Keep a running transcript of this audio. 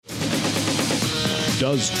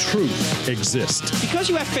Does truth exist? Because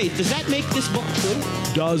you have faith, does that make this book true?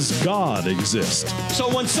 Does God exist?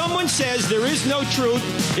 So when someone says there is no truth,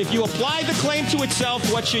 if you apply the claim to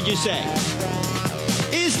itself, what should you say?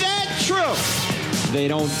 Is that true? They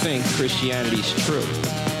don't think Christianity's true.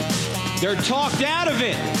 They're talked out of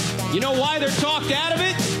it. You know why they're talked out of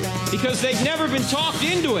it? Because they've never been talked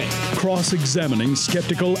into it. Cross-examining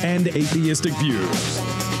skeptical and atheistic views.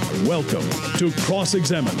 Welcome to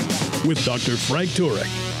Cross-Examine with Dr. Frank Turek.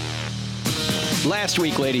 Last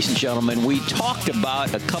week, ladies and gentlemen, we talked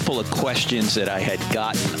about a couple of questions that I had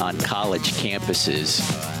gotten on college campuses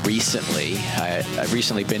recently. I've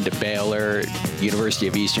recently been to Baylor, University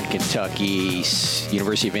of Eastern Kentucky,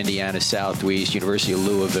 University of Indiana Southwest, University of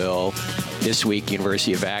Louisville. This week,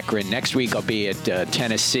 University of Akron. Next week, I'll be at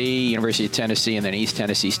Tennessee, University of Tennessee, and then East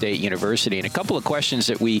Tennessee State University. And a couple of questions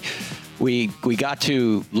that we got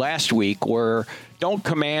to last week were, don't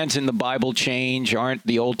commands in the Bible change? Aren't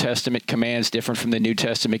the Old Testament commands different from the New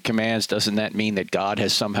Testament commands? Doesn't that mean that God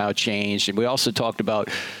has somehow changed? And we also talked about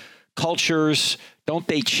cultures. Don't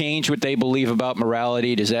they change what they believe about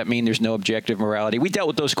morality? Does that mean there's no objective morality? We dealt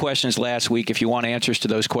with those questions last week. If you want answers to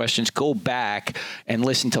those questions, go back and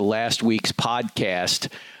listen to last week's podcast.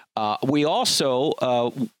 We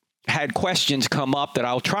also had questions come up that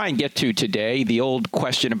I'll try and get to today. The old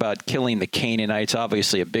question about killing the Canaanites,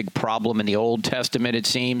 obviously a big problem in the Old Testament, it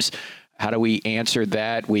seems. How do we answer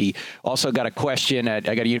that? We also got a question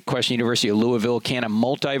University of Louisville. Can a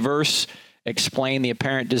multiverse explain the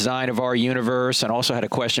apparent design of our universe? And also had a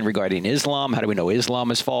question regarding Islam. How do we know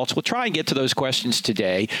Islam is false? We'll try and get to those questions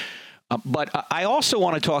today. But I also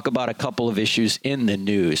want to talk about a couple of issues in the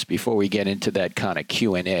news before we get into that kind of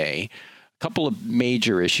Q&A. A couple of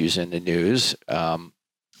major issues in the news.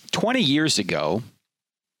 20 years ago,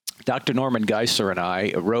 Dr. Norman Geisler and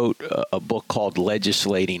I wrote a book called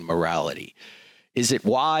Legislating Morality. Is it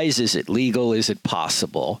wise? Is it legal? Is it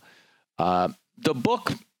possible? The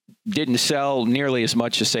book didn't sell nearly as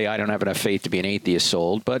much as, say, I Don't Have Enough Faith to Be an Atheist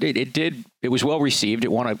sold, but it did. It was well received.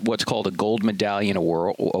 It won what's called a Gold Medallion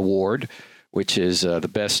Award, which is the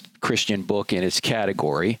best Christian book in its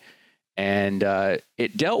category. And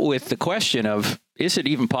it dealt with the question of, is it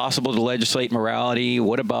even possible to legislate morality?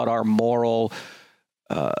 What about our moral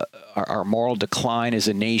decline as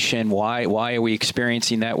a nation? Why are we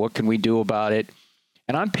experiencing that? What can we do about it?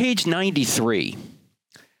 And on page 93,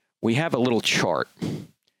 we have a little chart.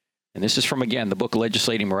 And this is from, again, the book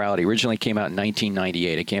Legislating Morality. Originally came out in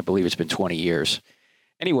 1998. I can't believe it's been 20 years.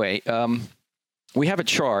 Anyway, we have a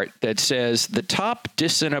chart that says the top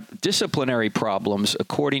disciplinary problems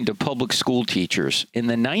according to public school teachers. In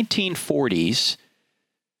the 1940s,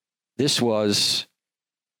 this was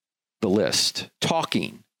the list: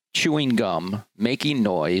 talking, chewing gum, making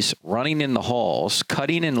noise, running in the halls,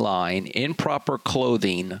 cutting in line, improper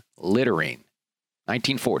clothing, littering.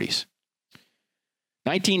 1940s.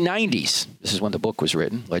 1990s, this is when the book was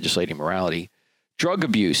written, Legislating Morality: drug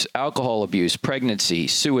abuse, alcohol abuse, pregnancy,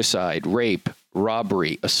 suicide, rape,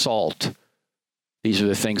 robbery, assault. These are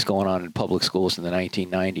the things going on in public schools in the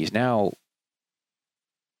 1990s. Now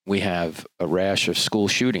we have a rash of school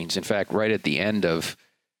shootings. In fact, right at the end of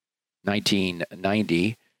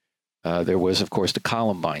 1990, there was, of course, the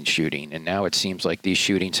Columbine shooting. And now it seems like these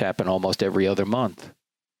shootings happen almost every other month.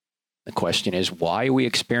 The question is, why are we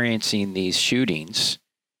experiencing these shootings,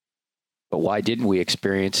 but why didn't we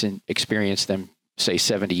experience them, say,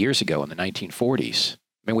 70 years ago in the 1940s?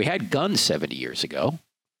 I mean, we had guns 70 years ago.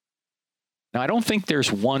 Now, I don't think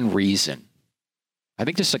there's one reason. I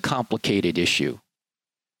think this is a complicated issue.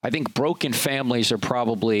 I think broken families are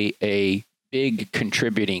probably a big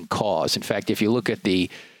contributing cause. In fact, if you look at the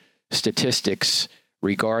statistics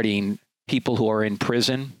regarding people who are in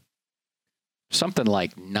prison, something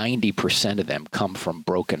like 90% of them come from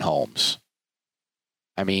broken homes.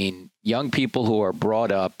 I mean, young people who are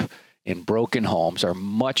brought up in broken homes are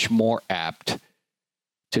much more apt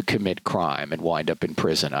to commit crime and wind up in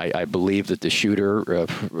prison. I believe that the shooter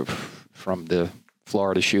from the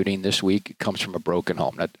Florida shooting this week comes from a broken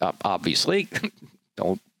home. Now, obviously,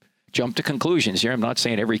 don't jump to conclusions here. I'm not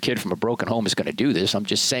saying every kid from a broken home is going to do this. I'm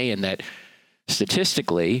just saying that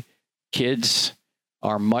statistically, kids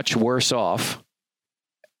are much worse off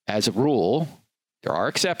as a rule. There are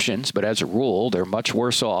exceptions, but as a rule, they're much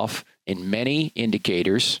worse off in many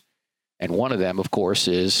indicators. And one of them, of course,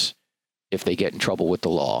 is if they get in trouble with the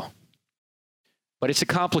law. But it's a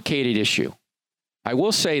complicated issue. I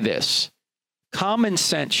will say this: common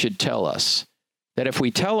sense should tell us that if we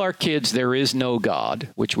tell our kids there is no God,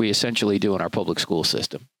 which we essentially do in our public school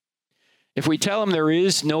system, if we tell them there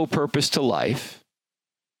is no purpose to life,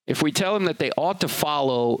 if we tell them that they ought to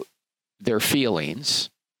follow their feelings,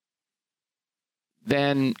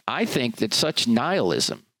 then I think that such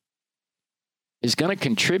nihilism is going to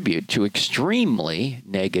contribute to extremely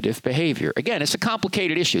negative behavior. Again, it's a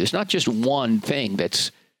complicated issue. It's not just one thing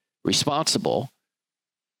that's responsible,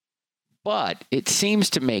 but it seems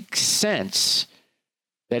to make sense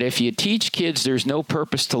that if you teach kids there's no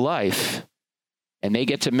purpose to life and they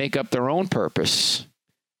get to make up their own purpose,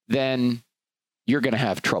 then you're going to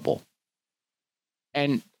have trouble.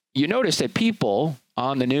 And you notice that people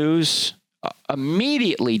on the news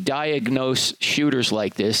immediately diagnose shooters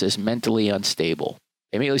like this as mentally unstable.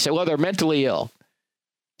 They immediately say, well, they're mentally ill.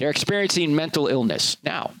 They're experiencing mental illness.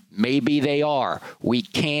 Now, maybe they are. We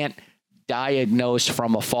can't diagnose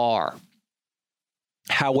from afar.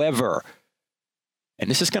 However, and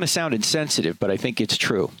this is going to sound insensitive, but I think it's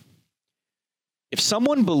true. If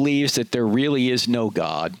someone believes that there really is no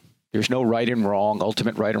God, there's no right and wrong,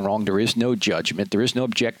 ultimate right and wrong, there is no judgment, there is no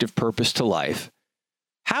objective purpose to life,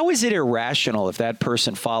 how is it irrational if that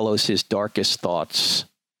person follows his darkest thoughts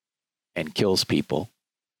and kills people?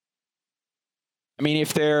 I mean,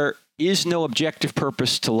 if there is no objective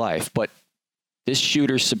purpose to life, but this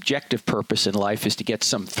shooter's subjective purpose in life is to get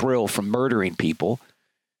some thrill from murdering people,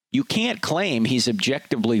 you can't claim he's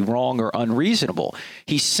objectively wrong or unreasonable.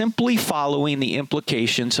 He's simply following the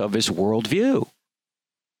implications of his worldview.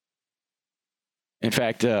 In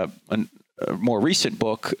fact, a more recent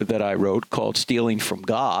book that I wrote called Stealing from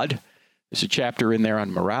God, there's a chapter in there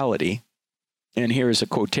on morality. And here's a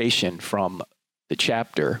quotation from the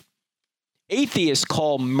chapter. Atheists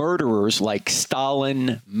call murderers like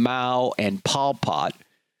Stalin, Mao, and Pol Pot,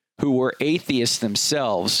 who were atheists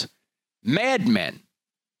themselves, madmen,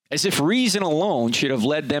 as if reason alone should have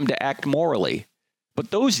led them to act morally.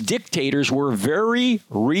 But those dictators were very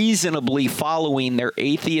reasonably following their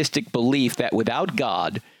atheistic belief that without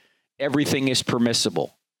God, everything is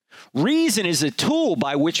permissible. Reason is a tool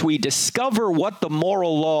by which we discover what the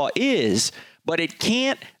moral law is, but it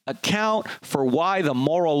can't account for why the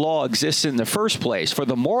moral law exists in the first place. For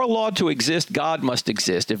the moral law to exist, God must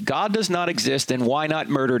exist. If God does not exist, then why not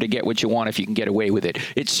murder to get what you want if you can get away with it?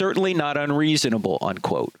 It's certainly not unreasonable,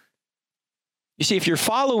 unquote. You see, if you're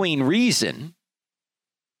following reason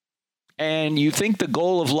and you think the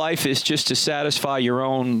goal of life is just to satisfy your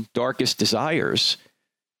own darkest desires,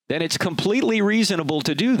 then it's completely reasonable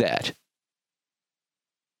to do that.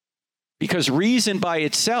 Because reason by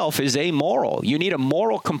itself is amoral. You need a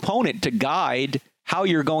moral component to guide how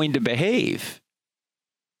you're going to behave.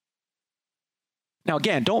 Now,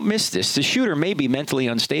 again, don't miss this. The shooter may be mentally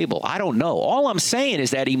unstable. I don't know. All I'm saying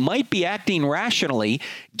is that he might be acting rationally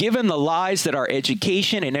given the lies that our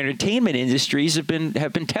education and entertainment industries have been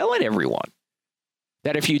telling everyone.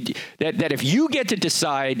 That if you get to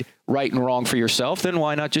decide right and wrong for yourself, then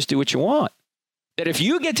why not just do what you want? That if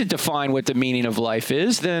you get to define what the meaning of life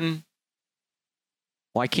is, then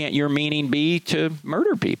why can't your meaning be to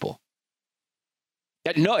murder people?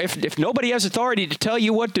 That no, if nobody has authority to tell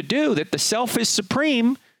you what to do, that the self is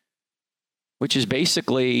supreme, which is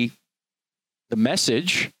basically the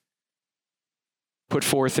message put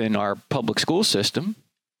forth in our public school system.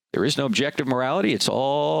 There is no objective morality. It's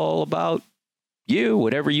all about you,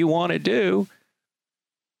 whatever you want to do.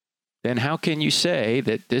 Then how can you say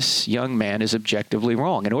that this young man is objectively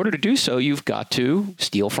wrong? In order to do so, you've got to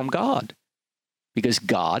steal from God. Because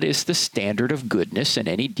God is the standard of goodness, and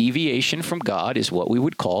any deviation from God is what we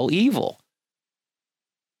would call evil.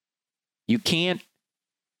 You can't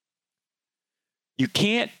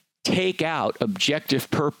take out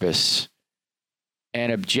objective purpose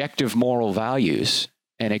and objective moral values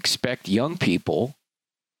and expect young people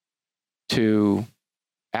to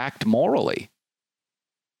act morally.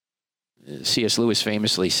 C.S. Lewis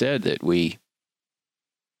famously said that we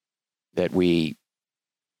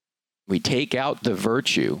take out the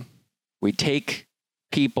virtue, we take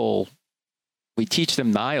people, we teach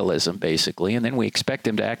them nihilism, basically, and then we expect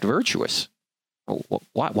them to act virtuous.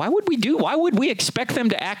 Why would we expect them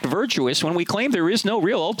to act virtuous when we claim there is no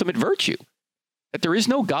real ultimate virtue? That there is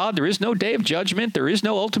no God, there is no day of judgment, there is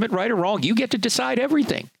no ultimate right or wrong. You get to decide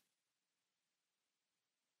everything.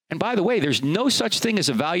 And by the way, there's no such thing as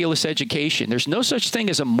a valueless education. There's no such thing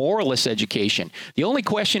as a moralist education. The only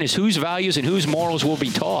question is whose values and whose morals will be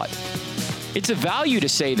taught. It's a value to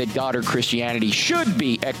say that God or Christianity should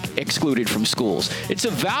be excluded from schools. It's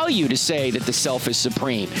a value to say that the self is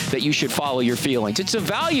supreme, that you should follow your feelings. It's a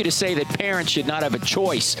value to say that parents should not have a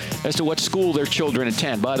choice as to what school their children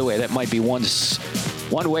attend. By the way, that might be one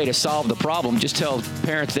way to solve the problem. Just tell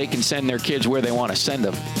parents they can send their kids where they want to send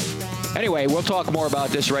them. Anyway, we'll talk more about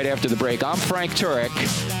this right after the break. I'm Frank Turek.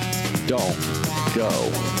 Don't go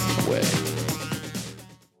away.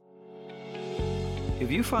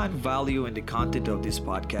 if you find value in the content of this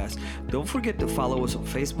podcast, don't forget to follow us on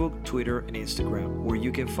Facebook, Twitter, and Instagram, where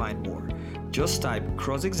you can find more. Just type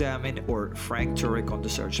Cross-Examine or Frank Turek on the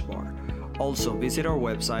search bar. Also, visit our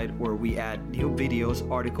website where we add new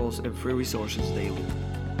videos, articles, and free resources daily.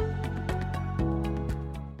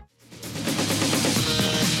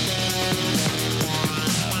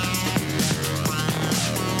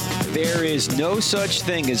 There is no such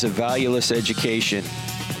thing as a valueless education,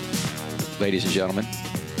 ladies and gentlemen.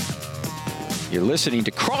 You're listening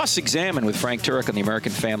to Cross-Examine with Frank Turek on the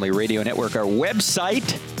American Family Radio Network. Our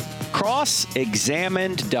website,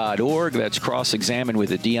 crossexamined.org. That's cross-examine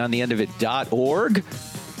with a D on the end of it, .org.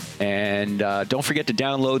 And don't forget to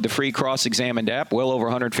download the free Cross-Examined app. Well over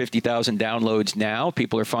 150,000 downloads now.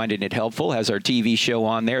 People are finding it helpful. Has our TV show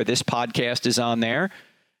on there. This podcast is on there.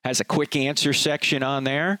 Has a quick answer section on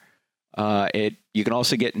there. You can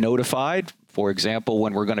also get notified. For example,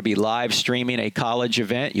 when we're going to be live streaming a college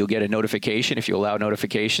event, you'll get a notification if you allow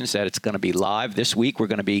notifications that it's going to be live. This week, we're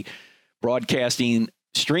going to be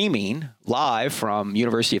streaming live from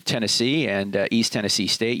University of Tennessee and East Tennessee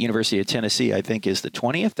State. University of Tennessee, I think, is the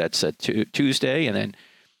 20th. That's a Tuesday. And then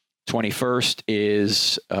 21st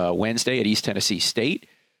is Wednesday at East Tennessee State.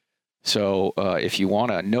 So if you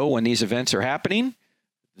want to know when these events are happening,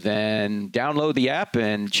 then download the app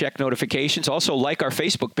and check notifications. Also, like our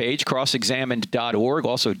Facebook page, crossexamined.org.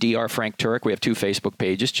 Also, Dr. Frank Turek. We have 2 Facebook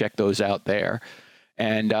pages. Check those out there.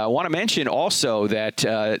 And I want to mention also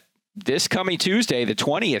that this coming Tuesday, the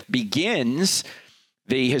 20th, begins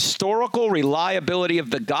the Historical Reliability of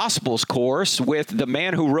the Gospels course with the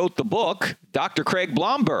man who wrote the book, Dr. Craig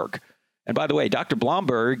Blomberg. And by the way, Dr.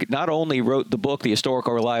 Blomberg not only wrote the book, The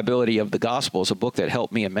Historical Reliability of the Gospels, a book that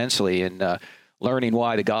helped me immensely in learning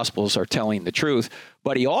why the Gospels are telling the truth,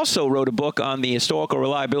 but he also wrote a book on the historical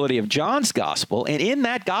reliability of John's Gospel. And in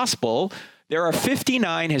that Gospel, there are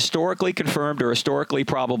 59 historically confirmed or historically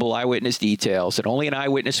probable eyewitness details that only an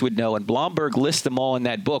eyewitness would know, and Blomberg lists them all in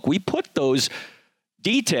that book. We put those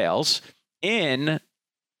details in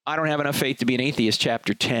I Don't Have Enough Faith to Be an Atheist,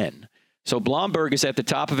 chapter 10. So Blomberg is at the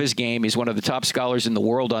top of his game. He's one of the top scholars in the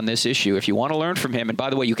world on this issue. If you want to learn from him, and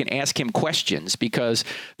by the way, you can ask him questions because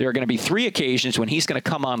there are going to be 3 occasions when he's going to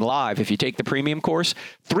come on live. If you take the premium course,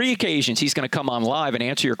 3 occasions he's going to come on live and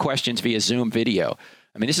answer your questions via Zoom video.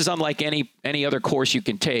 I mean, this is unlike any other course you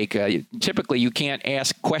can take. Typically, you can't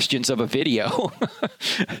ask questions of a video.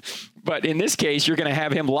 But in this case, you're going to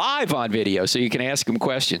have him live on video, so you can ask him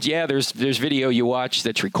questions. Yeah, there's video you watch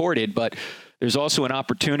that's recorded, but there's also an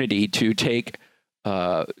opportunity to take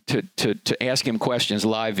to ask him questions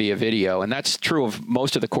live via video, and that's true of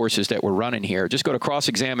most of the courses that we're running here. Just go to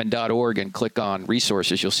crossexamined.org and click on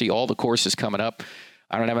resources. You'll see all the courses coming up.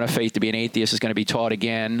 I Don't Have Enough Faith to Be an Atheist is going to be taught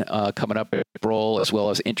again coming up in April, as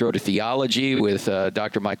well as Intro to Theology with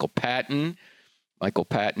Dr. Michael Patton. Michael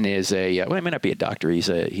Patton is he may not be a doctor. He's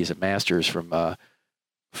a master's from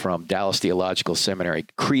Dallas Theological Seminary.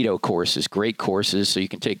 Credo courses, great courses. So you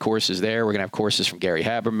can take courses there. We're going to have courses from Gary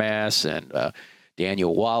Habermas and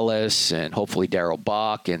Daniel Wallace and hopefully Darrell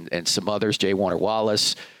Bach and some others, J. Warner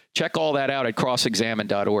Wallace. Check all that out at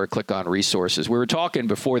crossexamined.org. Click on resources. We were talking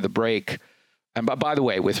before the break. And by the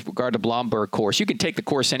way, with regard to Blomberg course, you can take the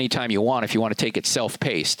course anytime you want if you want to take it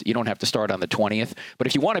self-paced. You don't have to start on the 20th. But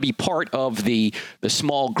if you want to be part of the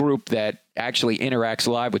small group that actually interacts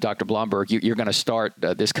live with Dr. Blomberg, you're going to start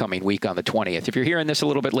this coming week on the 20th. If you're hearing this a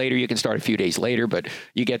little bit later, you can start a few days later, but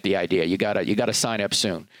you get the idea. You gotta sign up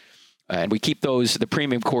soon. And we keep the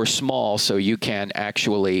premium course small so you can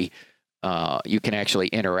actually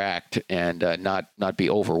interact and not be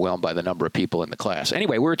overwhelmed by the number of people in the class.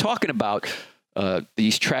 Anyway, we were talking about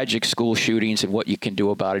these tragic school shootings and what you can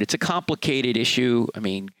do about it. It's a complicated issue. I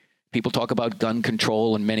mean, people talk about gun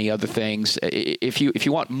control and many other things. If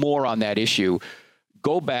you want more on that issue,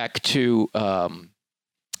 go back to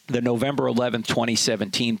the November 11th,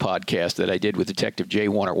 2017 podcast that I did with Detective J.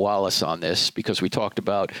 Warner Wallace on this, because we talked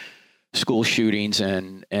about school shootings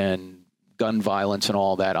and gun violence and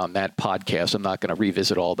all that on that podcast. I'm not going to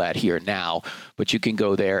revisit all that here now, but you can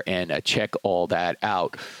go there and check all that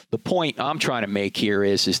out. The point I'm trying to make here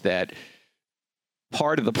is that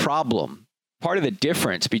part of the problem, part of the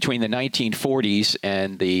difference between the 1940s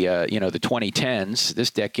and the 2010s, this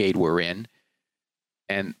decade we're in,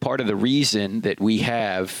 and part of the reason that we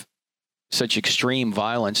have such extreme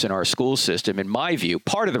violence in our school system, in my view,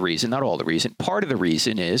 part of the reason, not all the reason, part of the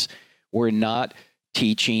reason is we're not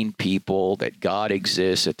teaching people that God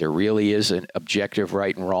exists, that there really is an objective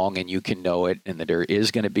right and wrong, and you can know it, and that there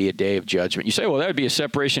is going to be a day of judgment. You say, well, that would be a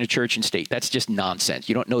separation of church and state. That's just nonsense.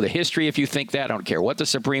 You don't know the history if you think that. I don't care what the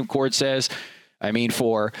Supreme Court says. I mean,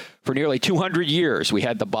 for nearly 200 years, we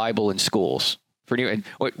had the Bible in schools. Did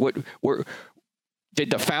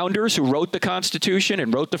the founders who wrote the Constitution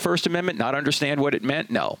and wrote the First Amendment not understand what it meant?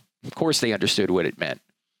 No, of course they understood what it meant.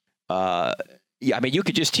 Yeah, I mean, you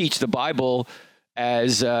could just teach the Bible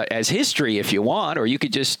as history if you want, or you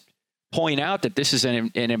could just point out that this is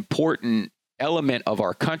an important element of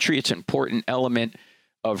our country. It's an important element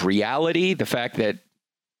of reality. The fact that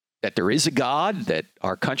there is a God, that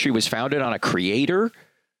our country was founded on a creator.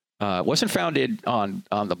 It wasn't founded on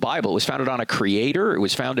the Bible. It was founded on a creator. It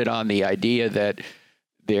was founded on the idea that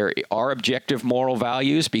there are objective moral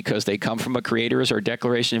values because they come from a creator, as our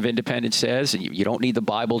Declaration of Independence says, and you don't need the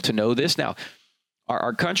Bible to know this. Now,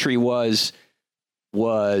 our country was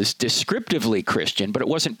descriptively Christian, but it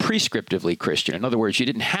wasn't prescriptively Christian. In other words, you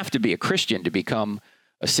didn't have to be a Christian to become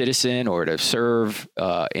a citizen or to serve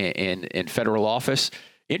in federal office.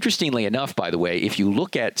 Interestingly enough, by the way, if you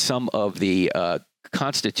look at some of the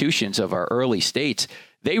constitutions of our early states,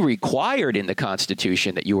 they required in the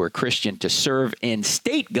Constitution that you were a Christian to serve in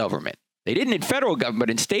state government. They didn't in federal government, but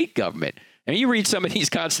in state government. And you read some of these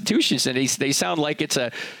constitutions, and they sound like it's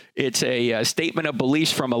a statement of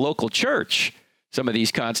beliefs from a local church. Some of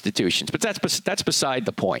these constitutions, but that's beside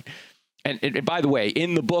the point. And by the way,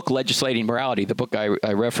 in the book Legislating Morality, the book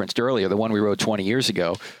I referenced earlier, the one we wrote 20 years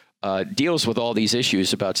ago, deals with all these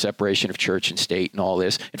issues about separation of church and state and all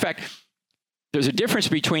this. In fact, there's a difference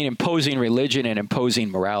between imposing religion and imposing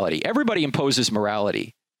morality. Everybody imposes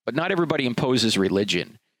morality, but not everybody imposes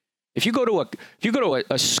religion. If you go to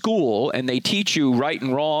a school and they teach you right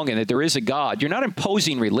and wrong and that there is a God, you're not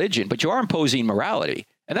imposing religion, but you are imposing morality.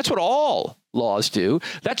 And that's what all laws do.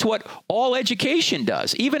 That's what all education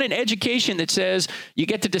does. Even an education that says you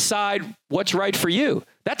get to decide what's right for you.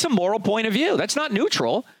 That's a moral point of view. That's not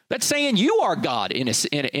neutral. That's saying you are God in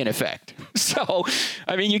effect. So,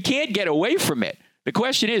 I mean, you can't get away from it. The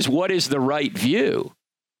question is, what is the right view?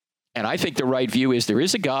 And I think the right view is there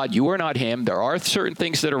is a God. You are not him. There are certain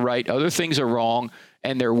things that are right. Other things are wrong.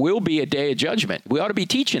 And there will be a day of judgment. We ought to be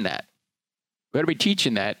teaching that. We ought to be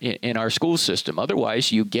teaching that in our school system.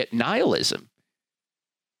 Otherwise, you get nihilism.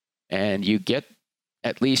 And you get,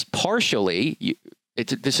 at least partially,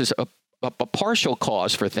 this is a partial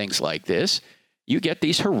cause for things like this. You get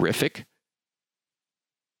these horrific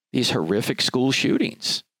school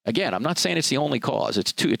shootings. Again, I'm not saying it's the only cause.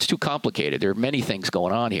 It's too complicated. There are many things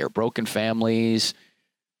going on here. Broken families,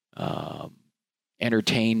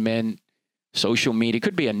 entertainment, social media.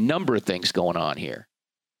 Could be a number of things going on here.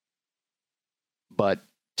 But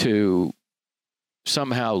to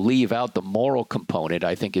somehow leave out the moral component,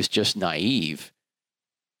 I think is just naive.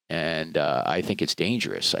 And I think it's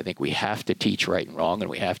dangerous. I think we have to teach right and wrong, and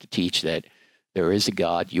we have to teach that there is a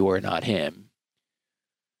God, you are not him.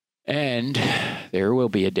 And there will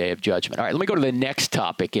be a day of judgment. All right, let me go to the next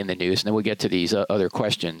topic in the news, and then we'll get to these other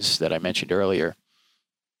questions that I mentioned earlier.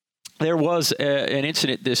 There was an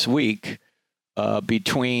incident this week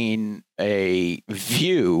between a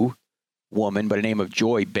View woman by the name of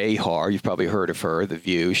Joy Behar. You've probably heard of her, The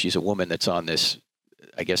View. She's a woman that's on this,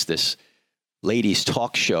 I guess, this ladies'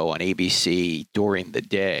 talk show on ABC during the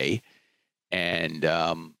day. And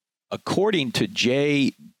according to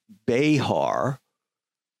Jay Behar,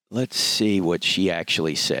 let's see what she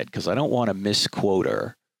actually said, because I don't want to misquote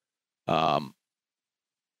her.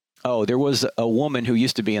 There was a woman who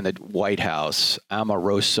used to be in the White House,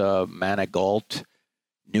 Omarosa Manigault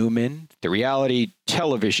Newman, the reality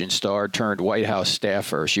television star turned White House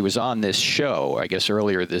staffer. She was on this show, I guess,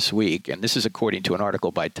 earlier this week, and this is according to an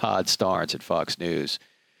article by Todd Starnes at Fox News.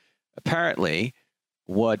 Apparently,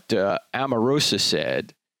 what Omarosa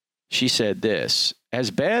said, she said this: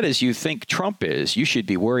 as bad as you think Trump is, you should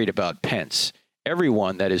be worried about Pence.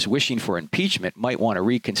 Everyone that is wishing for impeachment might want to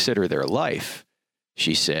reconsider their life,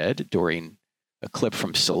 she said during a clip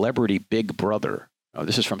from Celebrity Big Brother. Oh,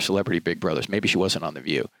 this is from Celebrity Big Brothers. Maybe she wasn't on The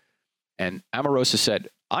View. And Omarosa said,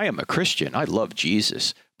 I am a Christian. I love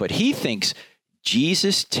Jesus. But he thinks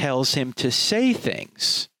Jesus tells him to say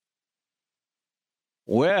things.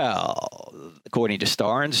 Well, according to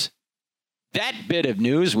Starnes, that bit of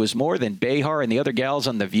news was more than Behar and the other gals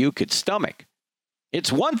on The View could stomach. It's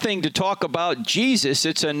one thing to talk about Jesus.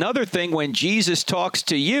 It's another thing when Jesus talks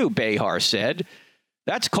to you, Behar said.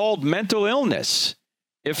 That's called mental illness.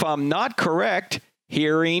 If I'm not correct,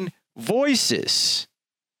 hearing voices.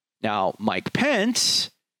 Now, Mike Pence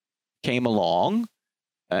came along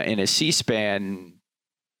in a C-SPAN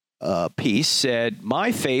piece, said,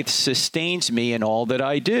 my faith sustains me in all that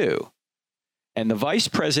I do. And the vice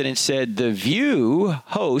president said The View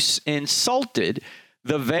hosts insulted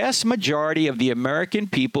the vast majority of the American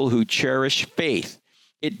people who cherish faith.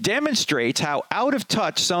 It demonstrates how out of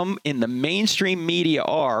touch some in the mainstream media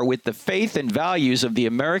are with the faith and values of the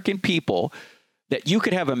American people that you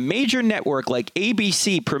could have a major network like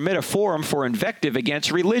ABC permit a forum for invective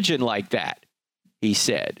against religion like that, he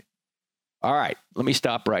said. All right, let me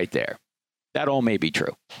stop right there. That all may be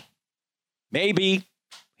true. Maybe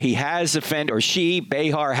he has offended, or she,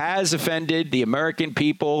 Behar, has offended the American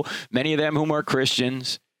people, many of them whom are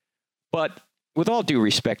Christians. But with all due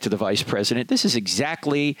respect to the vice president, this is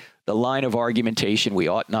exactly the line of argumentation we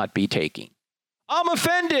ought not be taking. I'm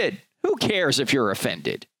offended. Who cares if you're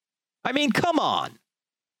offended? I mean, come on.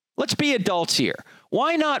 Let's be adults here.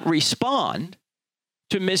 Why not respond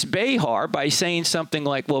to Ms. Behar by saying something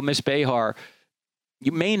like, well, Ms. Behar,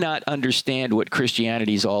 you may not understand what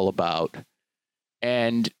Christianity is all about.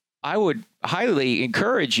 And I would highly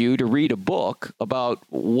encourage you to read a book about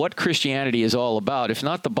what Christianity is all about, if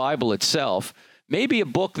not the Bible itself, maybe a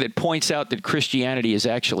book that points out that Christianity is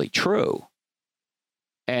actually true.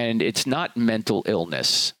 And it's not mental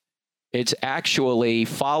illness. It's actually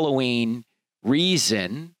following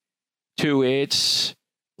reason to its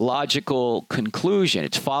logical conclusion.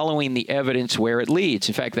 It's following the evidence where it leads.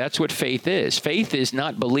 In fact, that's what faith is. Faith is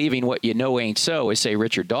not believing what you know ain't so, as, say,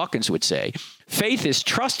 Richard Dawkins would say. Faith is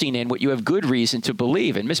trusting in what you have good reason to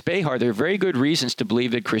believe. And Ms. Behar, there are very good reasons to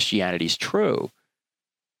believe that Christianity is true.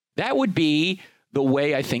 That would be the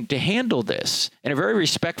way, I think, to handle this in a very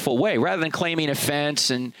respectful way, rather than claiming offense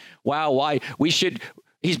and, wow, why we should.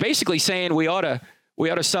 He's basically saying we ought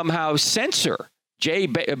to somehow censor Jay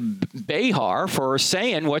Behar for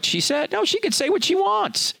saying what she said. No, she can say what she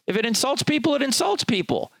wants. If it insults people, it insults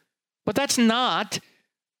people. But that's not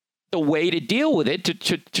the way to deal with it,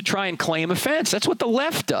 to try and claim offense. That's what the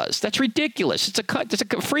left does. That's ridiculous. It's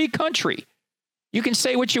a free country. You can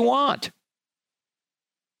say what you want.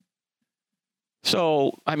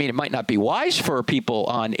 So, I mean, it might not be wise for people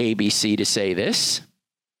on ABC to say this.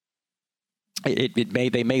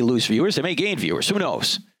 They may lose viewers. They may gain viewers. Who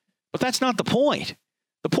knows? But that's not the point.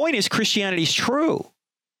 The point is Christianity is true.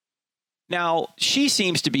 Now, she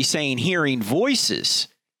seems to be saying hearing voices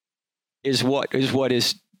is what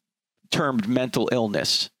is termed mental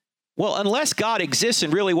illness. Well, unless God exists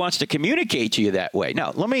and really wants to communicate to you that way.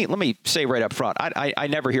 Now, let me say right up front, I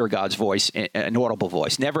never hear God's voice, an audible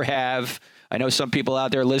voice. Never have. I know some people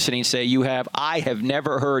out there listening say you have. I have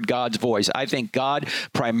never heard God's voice. I think God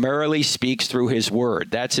primarily speaks through his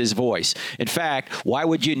word. That's his voice. In fact, why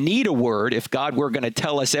would you need a word if God were going to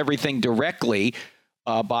tell us everything directly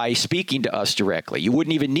by speaking to us directly? You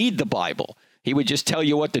wouldn't even need the Bible. He would just tell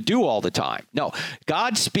you what to do all the time. No,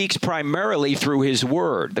 God speaks primarily through his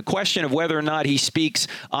word. The question of whether or not he speaks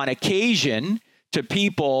on occasion to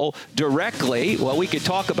people directly, well, we could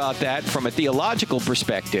talk about that from a theological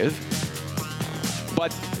perspective.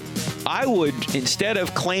 But I would, instead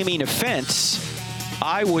of claiming offense,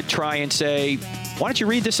 I would try and say, why don't you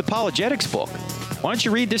read this apologetics book? Why don't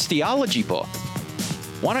you read this theology book?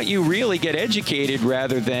 Why don't you really get educated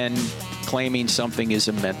rather than claiming something is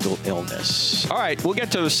a mental illness? All right, we'll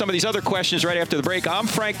get to some of these other questions right after the break. I'm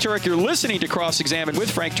Frank Turek. You're listening to Cross Examine with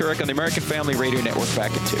Frank Turek on the American Family Radio Network.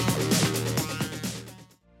 Back in 2.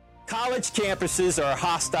 College campuses are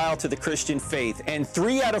hostile to the Christian faith, and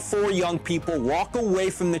 3 out of 4 young people walk away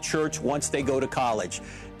from the church once they go to college.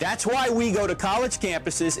 That's why we go to college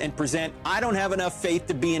campuses and present I Don't Have Enough Faith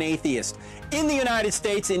to Be an Atheist in the United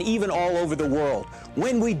States and even all over the world.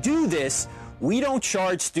 When we do this, we don't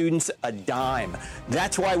charge students a dime.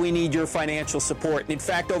 That's why we need your financial support. In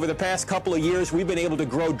fact, over the past couple of years, we've been able to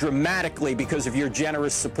grow dramatically because of your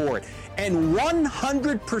generous support. And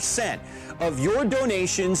 100% of your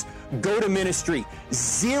donations go to ministry.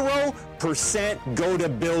 0% go to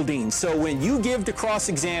building. So when you give to Cross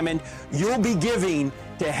Examined, you'll be giving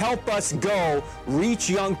to help us go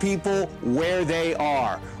reach young people where they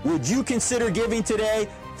are. Would you consider giving today?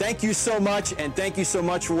 Thank you so much, and thank you so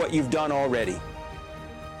much for what you've done already.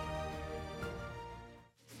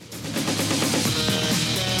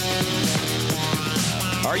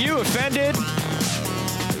 Are you offended?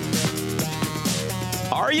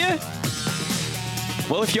 Are you?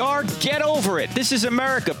 Well, if you are, get over it. This is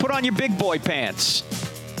America. Put on your big boy pants.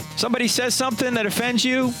 Somebody says something that offends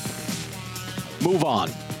you, move on.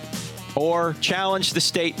 Or challenge the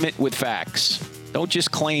statement with facts. Don't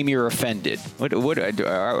just claim you're offended.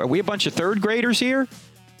 Are we a bunch of third graders here?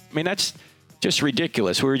 I mean, that's just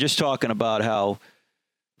ridiculous. We were just talking about how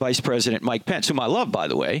Vice President Mike Pence, whom I love, by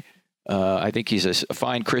the way, I think he's a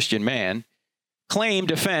fine Christian man,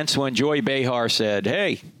 claimed offense when Joy Behar said,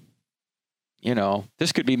 hey, you know,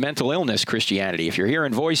 this could be mental illness Christianity if you're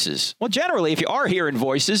hearing voices. Well, generally, if you are hearing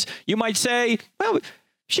voices, you might say, well,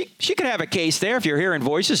 She could have a case there if you're hearing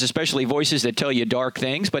voices, especially voices that tell you dark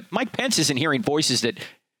things. But Mike Pence isn't hearing voices that,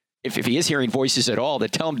 if he is hearing voices at all,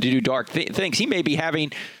 that tell him to do dark things. He may be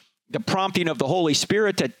having the prompting of the Holy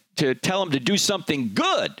Spirit to tell him to do something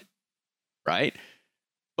good, right?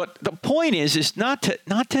 But the point is not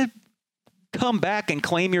to come back and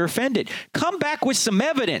claim you're offended. Come back with some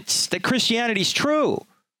evidence that Christianity's true.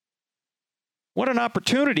 What an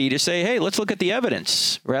opportunity to say, hey, let's look at the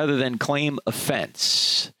evidence rather than claim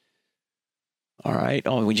offense. All right.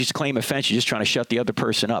 Oh, when you just claim offense, you're just trying to shut the other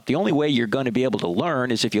person up. The only way you're going to be able to learn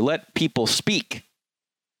is if you let people speak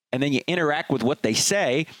and then you interact with what they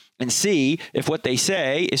say and see if what they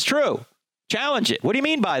say is true. Challenge it. What do you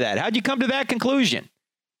mean by that? How'd you come to that conclusion?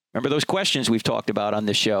 Remember those questions we've talked about on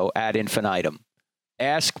this show ad infinitum.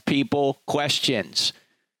 Ask people questions.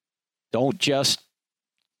 Don't just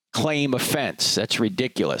claim offense. That's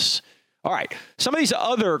ridiculous. All right. Some of these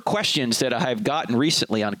other questions that I've gotten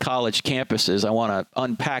recently on college campuses, I want to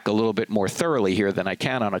unpack a little bit more thoroughly here than I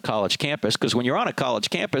can on a college campus, because when you're on a college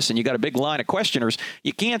campus and you got a big line of questioners,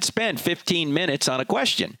 you can't spend 15 minutes on a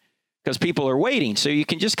question because people are waiting. So you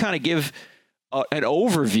can just kind of give an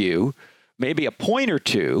overview, maybe a point or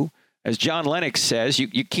two. As John Lennox says,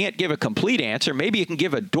 you can't give a complete answer. Maybe you can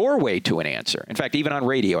give a doorway to an answer. In fact, even on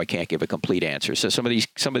radio, I can't give a complete answer. So some of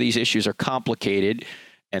these issues are complicated,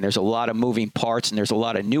 and there's a lot of moving parts, and there's a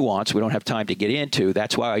lot of nuance we don't have time to get into.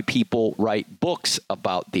 That's why people write books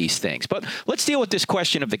about these things. But let's deal with this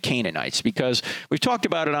question of the Canaanites, because we've talked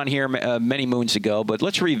about it on here many moons ago, but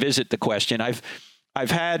let's revisit the question. I've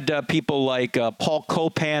had people like Paul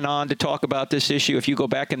Copan on to talk about this issue. If you go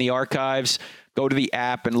back in the archives, go to the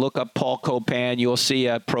app and look up Paul Copan. You'll see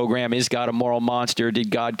a program, Is God a Moral Monster? Did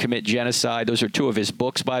God Commit Genocide? Those are two of his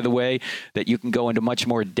books, by the way, that you can go into much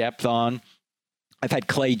more depth on. I've had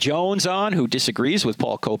Clay Jones on, who disagrees with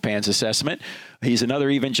Paul Copan's assessment. He's another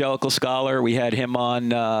evangelical scholar. We had him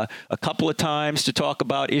on a couple of times to talk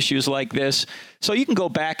about issues like this. So you can go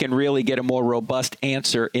back and really get a more robust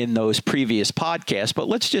answer in those previous podcasts. But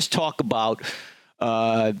let's just talk about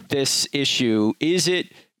this issue.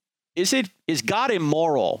 Is God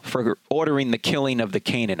immoral for ordering the killing of the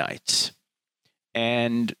Canaanites?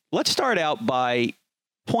 And let's start out by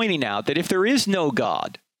pointing out that if there is no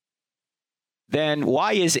God, then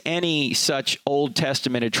why is any such Old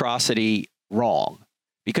Testament atrocity wrong?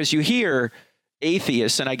 Because you hear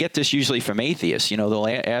atheists, and I get this usually from atheists, they'll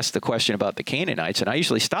ask the question about the Canaanites, and I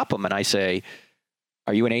usually stop them and I say,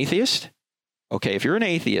 are you an atheist? Okay, if you're an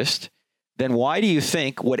atheist, then why do you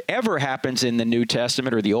think whatever happens in the New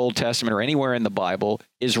Testament or the Old Testament or anywhere in the Bible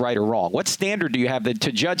is right or wrong? What standard do you have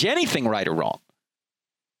to judge anything right or wrong?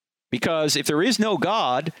 Because if there is no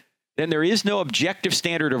God, then there is no objective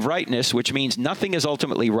standard of rightness, which means nothing is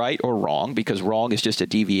ultimately right or wrong, because wrong is just a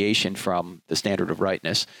deviation from the standard of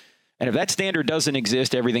rightness. And if that standard doesn't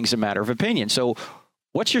exist, everything's a matter of opinion. So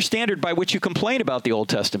what's your standard by which you complain about the Old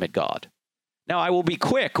Testament God? Now, I will be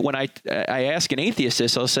quick when I ask an atheist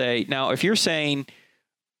this. I'll say, now, if you're saying,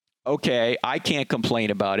 okay, I can't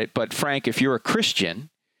complain about it, but Frank, if you're a Christian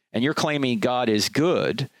and you're claiming God is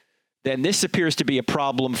good, then this appears to be a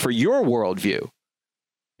problem for your worldview.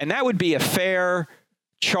 And that would be a fair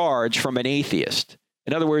charge from an atheist.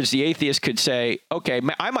 In other words, the atheist could say, okay,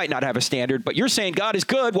 I might not have a standard, but you're saying God is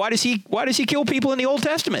good. Why does he kill people in the Old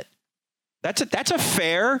Testament? That's a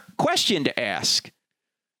fair question to ask.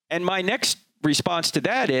 And my next response to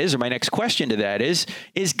that is, or my next question to that is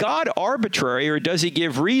God arbitrary, or does he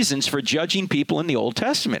give reasons for judging people in the Old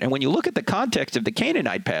Testament? And when you look at the context of the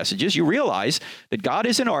Canaanite passages, you realize that God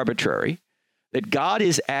isn't arbitrary, that God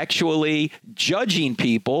is actually judging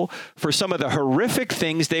people for some of the horrific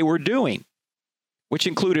things they were doing, which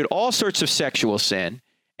included all sorts of sexual sin,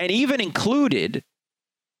 and even included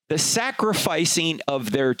the sacrificing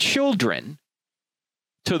of their children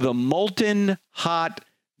to the molten hot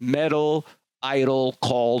metal idol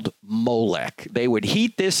called Molech. They would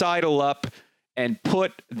heat this idol up and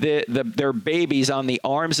put their babies on the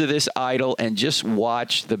arms of this idol and just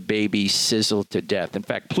watch the baby sizzle to death. In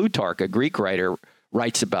fact, Plutarch, a Greek writer,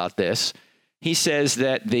 writes about this. He says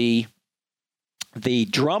that the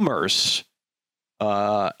drummers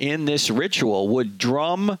in this ritual would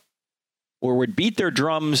drum or would beat their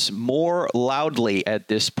drums more loudly at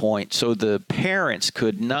this point so the parents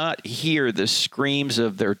could not hear the screams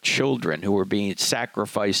of their children who were being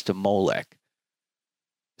sacrificed to Molech.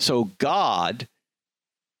 So God,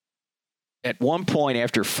 at one point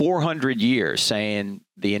after 400 years, saying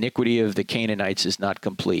the iniquity of the Canaanites is not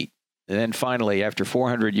complete. And then finally, after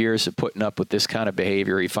 400 years of putting up with this kind of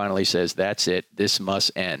behavior, he finally says, that's it. This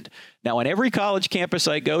must end. Now, on every college campus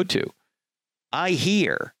I go to, I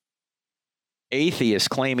hear atheists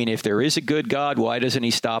claiming if there is a good God, why doesn't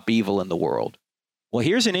he stop evil in the world? Well,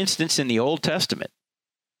 here's an instance in the Old Testament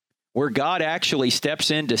where God actually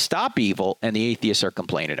steps in to stop evil, and the atheists are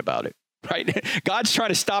complaining about it, right? God's trying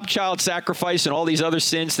to stop child sacrifice and all these other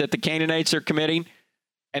sins that the Canaanites are committing,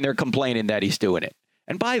 and they're complaining that he's doing it.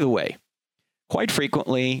 And by the way, quite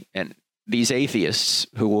frequently, and these atheists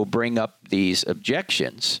who will bring up these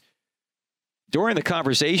objections, during the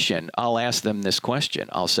conversation, I'll ask them this question.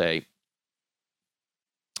 I'll say,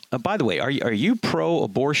 by the way, are you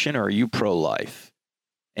pro-abortion or are you pro-life?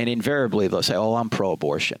 And invariably, they'll say, oh, I'm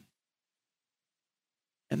pro-abortion.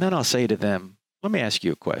 And then I'll say to them, let me ask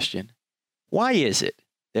you a question. Why is it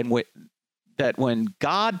that when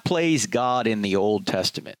God plays God in the Old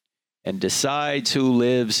Testament and decides who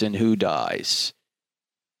lives and who dies,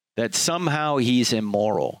 that somehow he's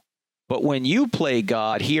immoral? But when you play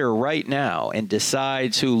God here right now and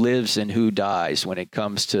decides who lives and who dies when it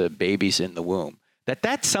comes to babies in the womb,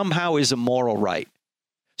 that somehow is a moral right.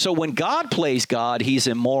 So when God plays God, he's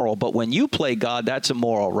immoral. But when you play God, that's a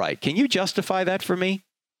moral right. Can you justify that for me?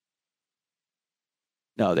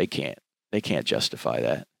 No, they can't. They can't justify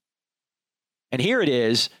that. And here it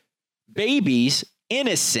is, babies,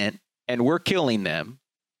 innocent, and we're killing them.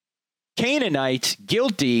 Canaanites,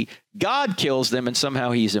 guilty, God kills them, and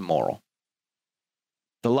somehow he's immoral.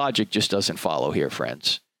 The logic just doesn't follow here,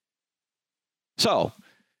 friends. So,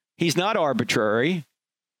 he's not arbitrary.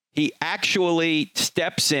 He actually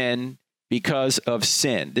steps in because of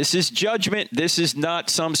sin. This is judgment. This is not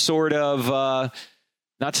some sort of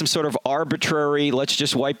arbitrary, let's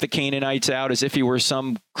just wipe the Canaanites out as if he were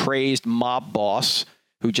some crazed mob boss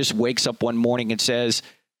who just wakes up one morning and says,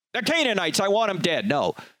 the Canaanites, I want them dead.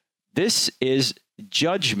 No, this is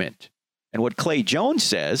judgment. And what Clay Jones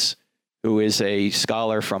says, who is a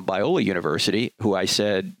scholar from Biola University, whom I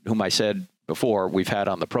said before we've had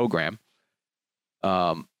on the program,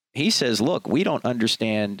 he says, look, we don't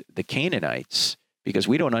understand the Canaanites because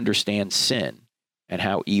we don't understand sin and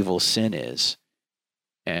how evil sin is.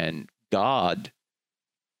 And God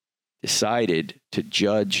decided to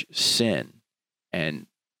judge sin. And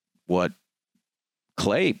what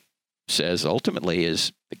Clay says ultimately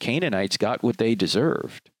is the Canaanites got what they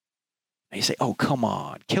deserved. And you say, oh, come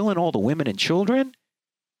on, killing all the women and children?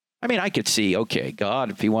 I mean, I could see, okay,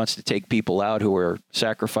 God, if he wants to take people out who are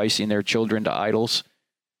sacrificing their children to idols.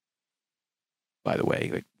 By the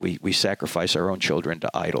way, we sacrifice our own children to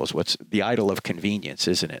idols. What's the idol of convenience,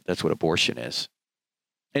 isn't it? That's what abortion is.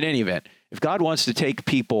 In any event, if God wants to take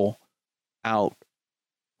people out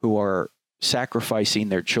who are sacrificing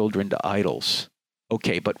their children to idols,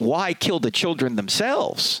 okay, but why kill the children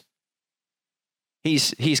themselves?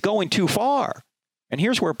 He's going too far. And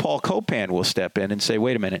here's where Paul Copan will step in and say,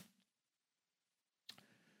 wait a minute.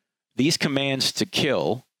 These commands to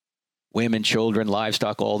kill women, children,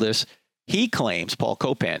 livestock, all this, he claims, Paul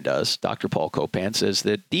Copan does, Dr. Paul Copan says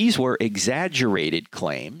that these were exaggerated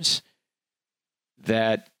claims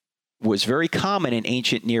that was very common in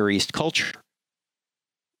ancient Near East culture.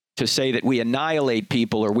 To say that we annihilate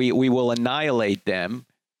people or we will annihilate them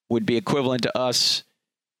would be equivalent to us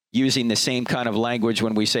using the same kind of language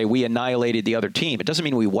when we say we annihilated the other team. It doesn't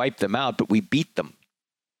mean we wiped them out, but we beat them.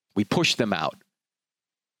 We pushed them out.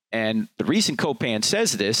 And the reason Copan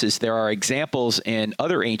says this is there are examples in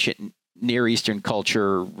other ancient Near Eastern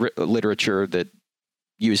culture literature that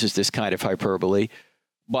uses this kind of hyperbole,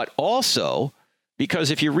 but also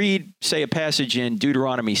because if you read, say, a passage in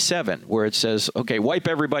Deuteronomy 7 where it says, okay, wipe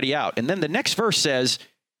everybody out. And then the next verse says,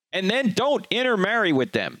 and then don't intermarry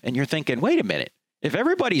with them. And you're thinking, wait a minute. If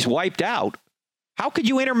everybody's wiped out, how could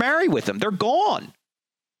you intermarry with them? They're gone.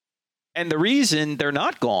 And the reason they're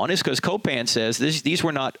not gone is because Copan says these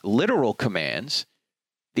were not literal commands.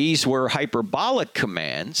 These were hyperbolic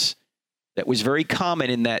commands that was very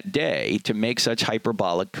common in that day to make such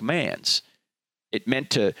hyperbolic commands. It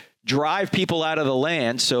meant to drive people out of the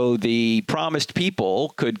land so the promised people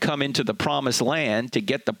could come into the promised land to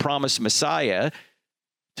get the promised Messiah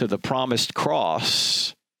to the promised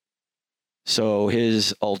cross so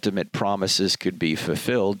his ultimate promises could be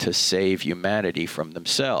fulfilled to save humanity from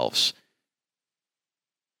themselves.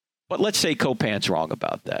 But let's say Copan's wrong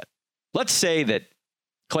about that. Let's say that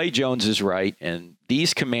Clay Jones is right and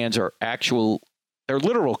these commands are they're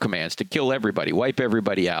literal commands to kill everybody, wipe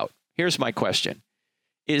everybody out. Here's my question.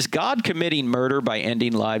 Is God committing murder by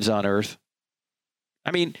ending lives on earth?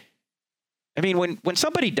 I mean, when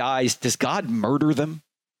somebody dies, does God murder them?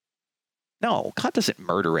 No, God doesn't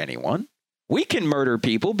murder anyone. We can murder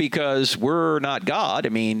people because we're not God. I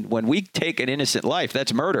mean, when we take an innocent life,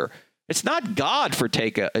 that's murder. It's not God to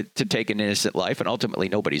take an innocent life, and ultimately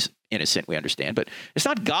nobody's innocent, we understand, but it's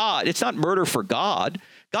not God. It's not murder for God.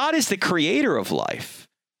 God is the creator of life,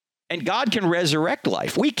 and God can resurrect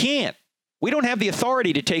life. We can't. We don't have the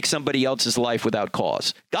authority to take somebody else's life without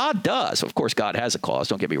cause. God does. Of course, God has a cause.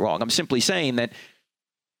 Don't get me wrong. I'm simply saying that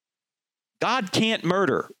God can't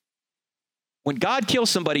murder. When God kills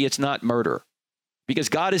somebody, it's not murder because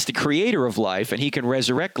God is the creator of life and he can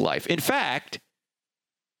resurrect life. In fact,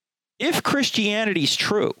 if Christianity's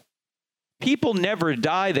true, people never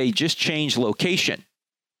die. They just change location.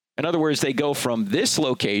 In other words, they go from this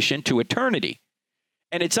location to eternity.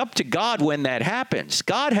 And it's up to God when that happens.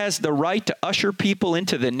 God has the right to usher people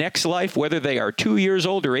into the next life, whether they are 2 years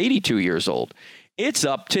old or 82 years old. It's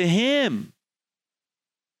up to him.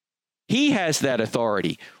 He has that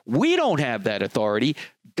authority. We don't have that authority.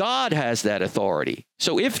 God has that authority.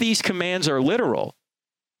 So if these commands are literal,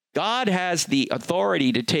 God has the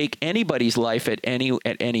authority to take anybody's life at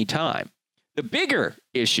any time. The bigger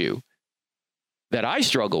issue that I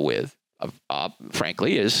struggle with,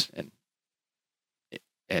 frankly, is,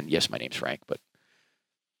 and yes, my name's Frank, but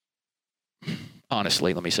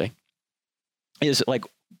honestly, let me say, is like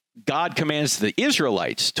God commands the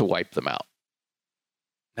Israelites to wipe them out.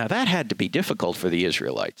 Now, that had to be difficult for the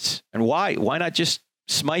Israelites. And why? Why not just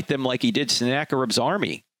smite them like he did Sennacherib's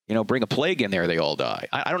army? You know, bring a plague in there, they all die.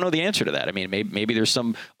 I don't know the answer to that. I mean, maybe there's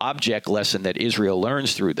some object lesson that Israel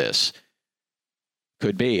learns through this.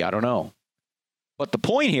 Could be. I don't know. But the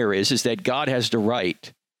point here is that God has the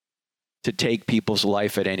right to take people's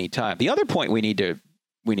life at any time. The other point we need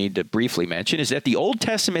to briefly mention is that the Old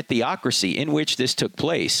Testament theocracy in which this took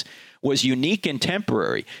place was unique and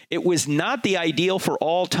temporary. It was not the ideal for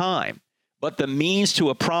all time, but the means to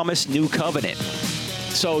a promised new covenant.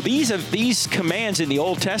 So these commands in the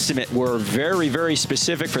Old Testament were very, very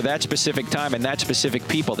specific for that specific time and that specific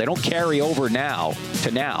people. They don't carry over now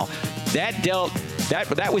to now.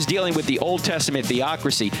 That was dealing with the Old Testament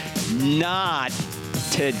theocracy, not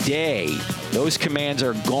today. Those commands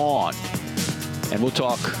are gone. And we'll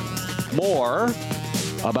talk more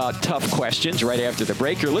about tough questions right after the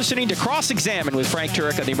break. You're listening to Cross-Examine with Frank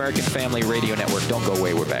Turek on the American Family Radio Network. Don't go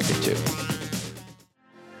away. We're back in 2.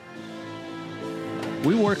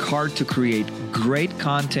 We work hard to create great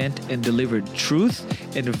content and deliver truth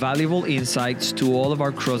and valuable insights to all of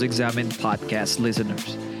our Cross-Examine podcast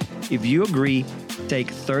listeners. If you agree, take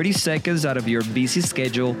 30 seconds out of your busy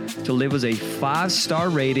schedule to leave us a 5-star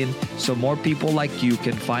rating so more people like you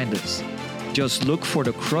can find us. Just look for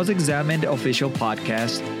the Cross-Examined Official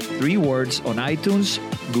Podcast, 3 words, on iTunes,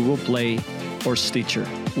 Google Play, or Stitcher.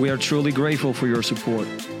 We are truly grateful for your support.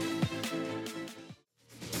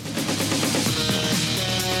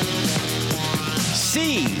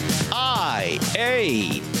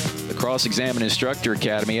 CIA, the Cross-Examine Instructor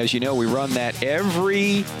Academy. As you know, we run that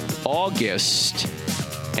every August,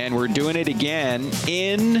 and we're doing it again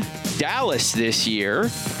in Dallas this year.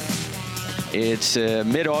 It's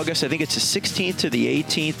mid-August. I think it's the 16th to the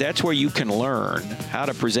 18th. That's where you can learn how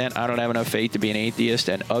to present I don't have enough faith to be an atheist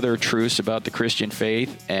and other truths about the Christian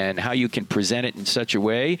faith, and how you can present it in such a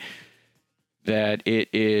way that it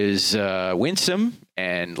is winsome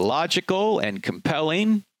and logical and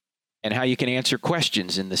compelling, and how you can answer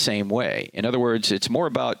questions in the same way. In other words, it's more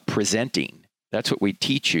about presenting. That's what we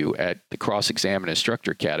teach you at the Cross-Examine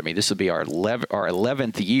Instructor Academy. This will be our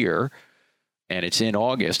 11th year, and it's in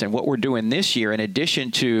August. And what we're doing this year, in addition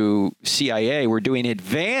to CIA, we're doing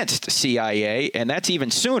advanced CIA, and that's even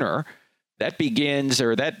sooner. That begins,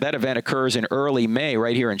 or that event occurs in early May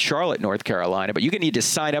right here in Charlotte, North Carolina. But you're going to need to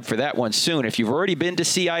sign up for that one soon. If you've already been to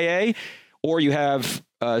CIA or you have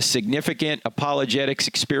significant apologetics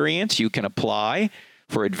experience, you can apply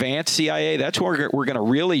for advanced CIA. That's where we're going to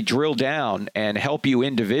really drill down and help you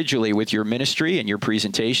individually with your ministry and your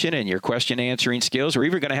presentation and your question answering skills. We're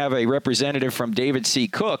even going to have a representative from David C.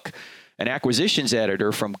 Cook, an acquisitions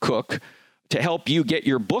editor from Cook, to help you get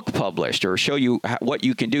your book published, or show you what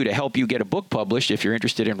you can do to help you get a book published if you're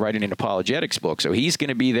interested in writing an apologetics book. So he's going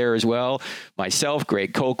to be there as well. Myself,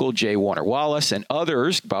 Greg Kokel, Jay Warner Wallace, and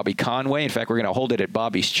others, Bobby Conway. In fact, we're going to hold it at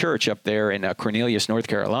Bobby's church up there in Cornelius, North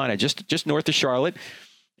Carolina, just north of Charlotte.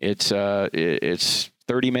 It's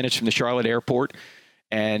 30 minutes from the Charlotte airport.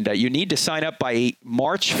 And you need to sign up by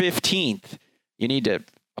March 15th. You need to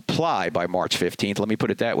apply by March 15th. Let me put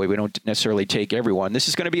it that way. We don't necessarily take everyone. This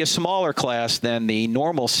is going to be a smaller class than the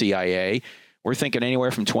normal CIA. We're thinking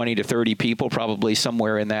anywhere from 20 to 30 people, probably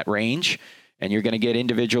somewhere in that range. And you're going to get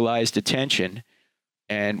individualized attention.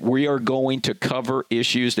 And we are going to cover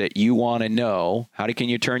issues that you want to know. How can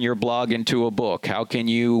you turn your blog into a book? How can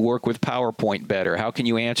you work with PowerPoint better? How can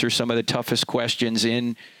you answer some of the toughest questions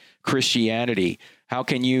in Christianity? How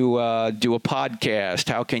can you do a podcast?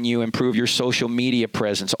 How can you improve your social media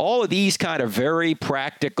presence? All of these kind of very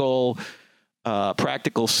practical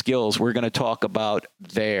skills we're going to talk about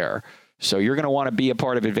there. So you're going to want to be a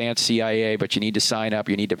part of Advanced CIA, but you need to sign up.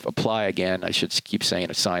 You need to apply again. I should keep saying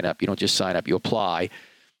to sign up. You don't just sign up, you apply.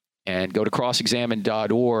 And go to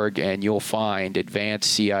crossexamine.org, and you'll find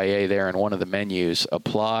Advanced CIA there in one of the menus.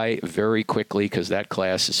 Apply very quickly because that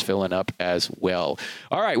class is filling up as well.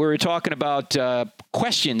 All right, we were talking about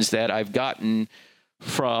questions that I've gotten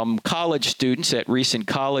from college students at recent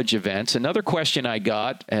college events. Another question I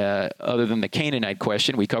got, other than the Canaanite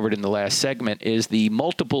question we covered in the last segment, is the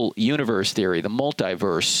multiple universe theory, the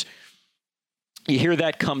multiverse. You hear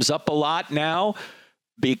that comes up a lot now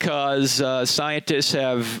because scientists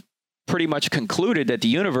have pretty much concluded that the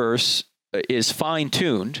universe is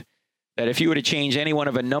fine-tuned, that if you were to change any one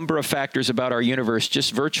of a number of factors about our universe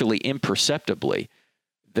just virtually imperceptibly,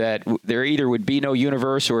 that there either would be no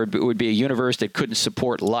universe or it would be a universe that couldn't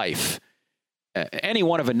support life. Any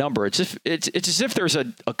one of a number. It's as if there's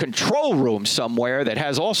a control room somewhere that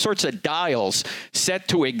has all sorts of dials set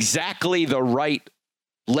to exactly the right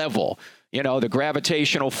level. You know, the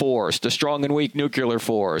gravitational force, the strong and weak nuclear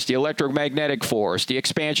force, the electromagnetic force, the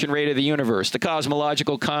expansion rate of the universe, the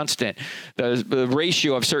cosmological constant, the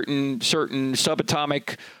ratio of certain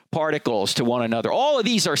subatomic particles to one another. All of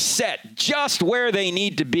these are set just where they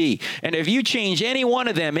need to be. And if you change any one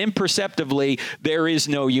of them imperceptibly, there is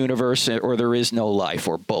no universe or there is no life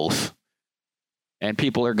or both. And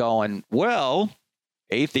people are going, well,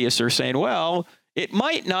 atheists are saying, well, it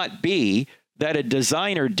might not be that a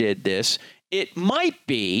designer did this. It might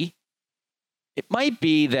be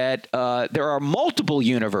that there are multiple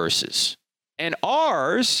universes, and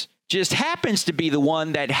ours just happens to be the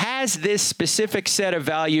one that has this specific set of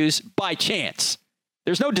values by chance.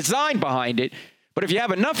 There's no design behind it, but if you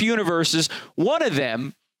have enough universes, one of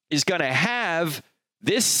them is going to have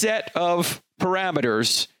this set of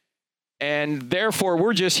parameters, and therefore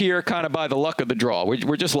we're just here kind of by the luck of the draw.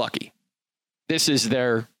 We're just lucky. This is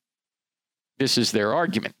their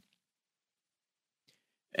argument.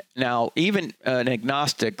 Now, even an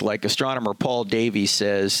agnostic like astronomer Paul Davies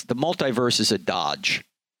says the multiverse is a dodge.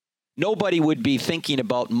 Nobody would be thinking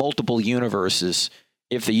about multiple universes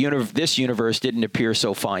if this universe didn't appear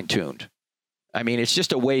so fine-tuned. I mean, it's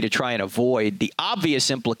just a way to try and avoid the obvious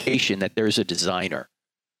implication that there's a designer.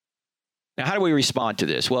 Now, how do we respond to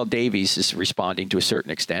this? Well, Davies is responding to a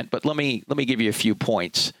certain extent, but let me give you a few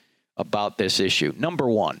points about this issue. Number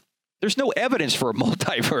one, there's no evidence for a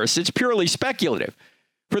multiverse. It's purely speculative.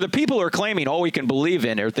 For the people who are claiming all we can believe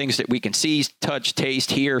in are things that we can see, touch,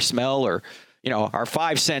 taste, hear, smell, or, our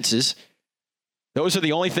five senses. Those are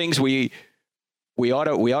the only things we ought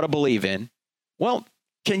to believe in. Well,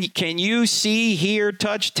 can you see, hear,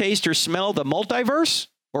 touch, taste, or smell the multiverse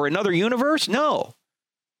or another universe? No.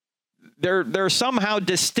 They're somehow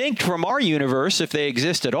distinct from our universe if they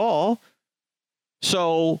exist at all.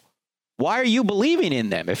 So why are you believing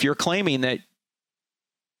in them if you're claiming that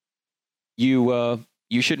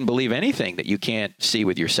you shouldn't believe anything that you can't see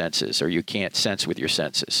with your senses or you can't sense with your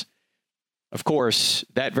senses? Of course,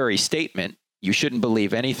 that very statement, you shouldn't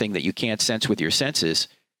believe anything that you can't sense with your senses,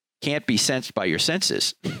 can't be sensed by your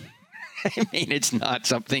senses. I mean, it's not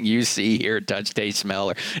something you see, hear, touch, taste,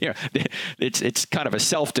 smell, or it's kind of a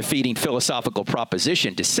self-defeating philosophical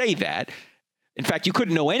proposition to say that. In fact, you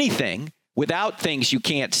couldn't know anything without things you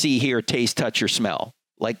can't see, hear, taste, touch, or smell.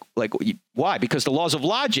 Why? Because the laws of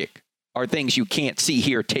logic are things you can't see,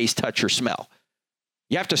 hear, taste, touch, or smell.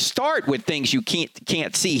 You have to start with things you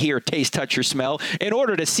can't see, hear, taste, touch, or smell in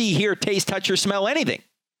order to see, hear, taste, touch, or smell anything.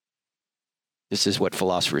 This is what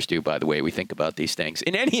philosophers do, by the way. We think about these things.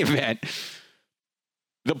 In any event,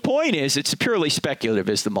 the point is it's purely speculative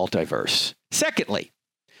as the multiverse. Secondly,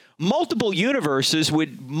 multiple universes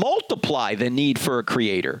would multiply the need for a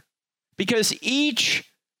creator because each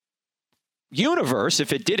universe,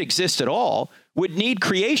 if it did exist at all, would need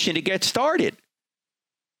creation to get started.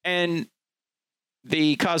 And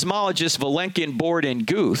the cosmologists Vilenkin, Borde, and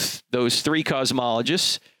Guth, those three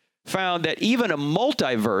cosmologists, found that even a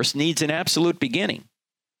multiverse needs an absolute beginning.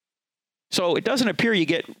 So it doesn't appear you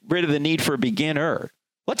get rid of the need for a beginner.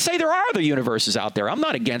 Let's say there are other universes out there. I'm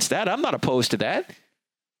not against that. I'm not opposed to that.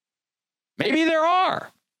 Maybe there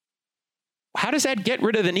are. How does that get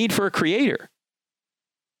rid of the need for a creator?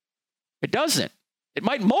 It doesn't. It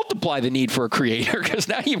might multiply the need for a creator because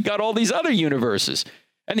now you've got all these other universes.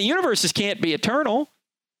 And the universes can't be eternal.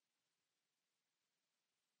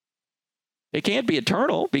 They can't be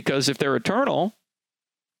eternal because if they're eternal,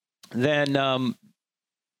 then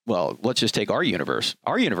well, let's just take our universe.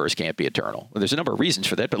 Our universe can't be eternal. Well, there's a number of reasons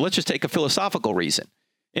for that, but let's just take a philosophical reason.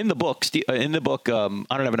 In the book, I Don't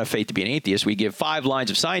Have Enough Faith to Be an Atheist, we give 5 lines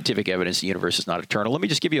of scientific evidence the universe is not eternal. Let me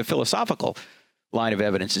just give you a philosophical line of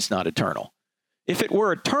evidence it's not eternal. If it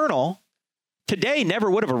were eternal, today never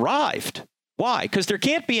would have arrived. Why? Because there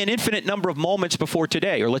can't be an infinite number of moments before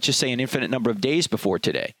today, or let's just say an infinite number of days before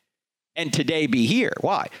today, and today be here.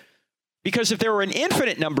 Why? Because if there were an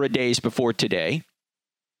infinite number of days before today,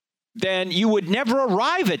 then you would never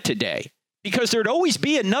arrive at today. Because there'd always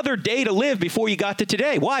be another day to live before you got to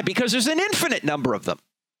today. Why? Because there's an infinite number of them.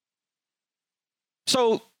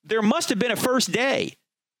 So there must have been a first day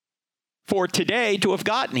for today to have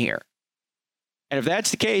gotten here. And if that's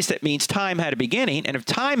the case, that means time had a beginning. And if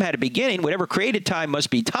time had a beginning, whatever created time must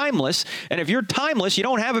be timeless. And if you're timeless, you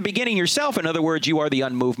don't have a beginning yourself. In other words, you are the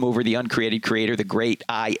unmoved mover, the uncreated creator, the great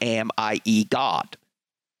I am, i.e. God.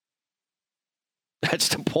 That's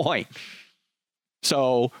the point.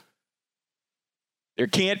 So there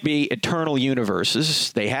can't be eternal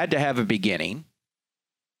universes. They had to have a beginning.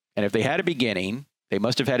 And if they had a beginning, they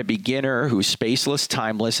must have had a beginner who's spaceless,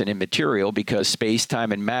 timeless, and immaterial, because space,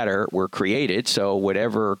 time, and matter were created. So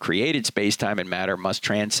whatever created space, time, and matter must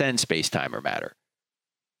transcend space, time, or matter.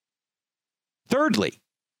 Thirdly,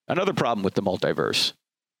 another problem with the multiverse.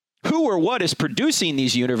 Who or what is producing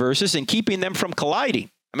these universes and keeping them from colliding?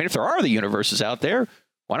 I mean, if there are other universes out there,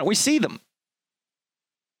 why don't we see them?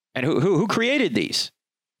 And who created these?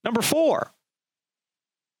 Number 4,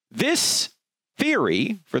 this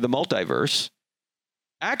theory for the multiverse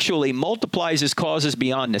actually multiplies its causes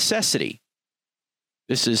beyond necessity.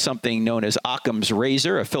 This is something known as Occam's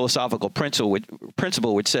razor, a philosophical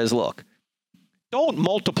principle which says, look, don't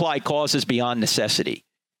multiply causes beyond necessity.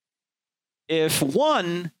 If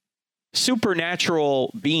one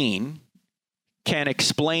supernatural being can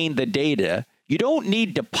explain the data, you don't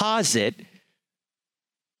need to posit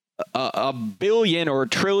a billion or a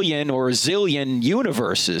trillion or a zillion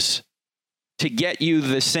universes to get you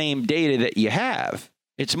the same data that you have.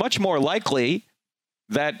 It's much more likely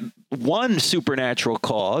that one supernatural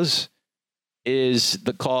cause is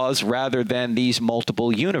the cause rather than these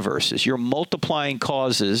multiple universes. You're multiplying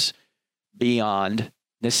causes beyond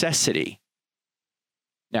necessity.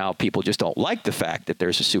 Now, people just don't like the fact that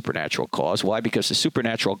there's a supernatural cause. Why? Because the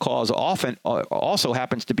supernatural cause often also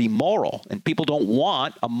happens to be moral, and people don't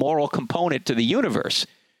want a moral component to the universe.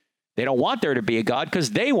 They don't want there to be a God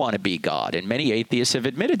because they want to be God, and many atheists have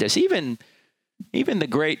admitted this. Even the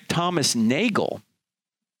great Thomas Nagel,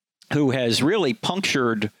 who has really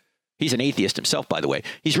punctured, he's an atheist himself, by the way,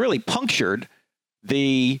 he's really punctured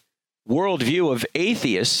the worldview of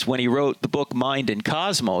atheists when he wrote the book Mind and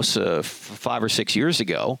Cosmos 5 or 6 years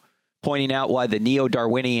ago, pointing out why the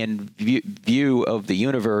neo-Darwinian view of the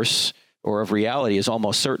universe or of reality is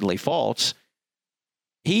almost certainly false.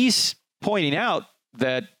 He's pointing out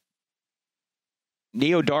that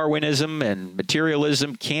neo-Darwinism and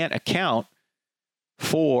materialism can't account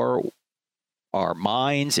for our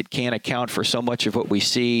minds. It can't account for so much of what we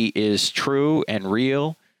see is true and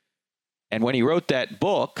real. And when he wrote that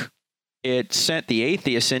book, it sent the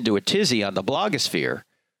atheists into a tizzy on the blogosphere.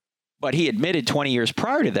 But he admitted 20 years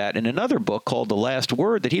prior to that in another book called The Last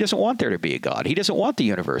Word that he doesn't want there to be a God. He doesn't want the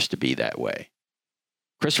universe to be that way.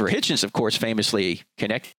 Christopher Hitchens, of course, famously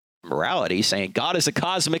connected morality, saying God is a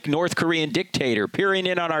cosmic North Korean dictator peering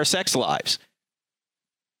in on our sex lives.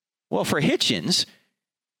 Well, for Hitchens,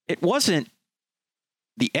 it wasn't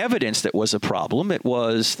the evidence that was a problem. It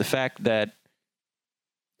was the fact that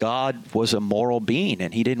God was a moral being,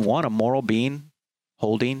 and he didn't want a moral being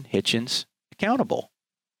holding Hitchens accountable.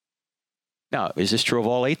 Now, is this true of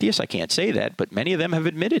all atheists? I can't say that, but many of them have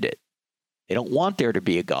admitted it. They don't want there to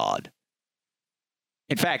be a God.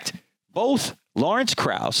 In fact, both Lawrence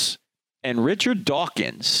Krauss and Richard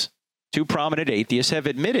Dawkins, two prominent atheists, have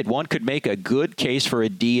admitted one could make a good case for a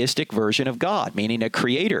deistic version of God, meaning a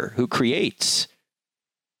creator who creates.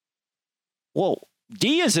 Well,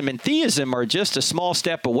 deism and theism are just a small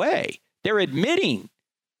step away. They're admitting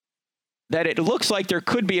that it looks like there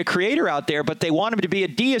could be a creator out there, but they want him to be a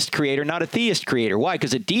deist creator, not a theist creator. Why?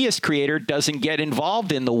 Because a deist creator doesn't get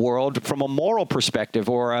involved in the world from a moral perspective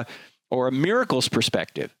or a miracles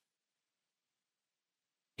perspective.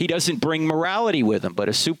 He doesn't bring morality with him, but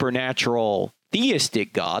a supernatural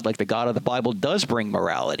theistic God, like the God of the Bible, does bring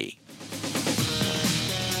morality.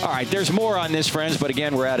 All right, there's more on this, friends, but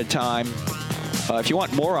again, we're out of time. If you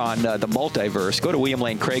want more on the multiverse, go to William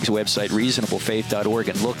Lane Craig's website, reasonablefaith.org,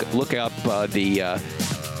 and look up the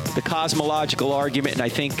the cosmological argument, and I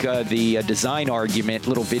think the design argument,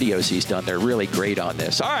 little videos he's done. They're really great on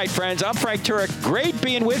this. All right, friends, I'm Frank Turek. Great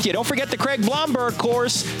being with you. Don't forget the Craig Blomberg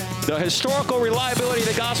course, The Historical Reliability of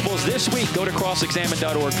the Gospels, this week. Go to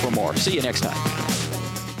crossexamine.org for more. See you next time.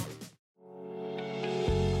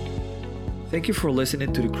 Thank you for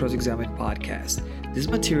listening to the Cross Examine podcast. This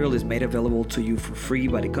material is made available to you for free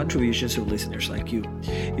by the contributions of listeners like you.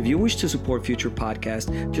 If you wish to support future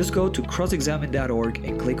podcasts, just go to crossexamine.org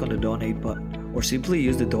and click on the donate button, or simply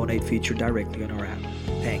use the donate feature directly on our app.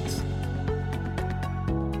 Thanks.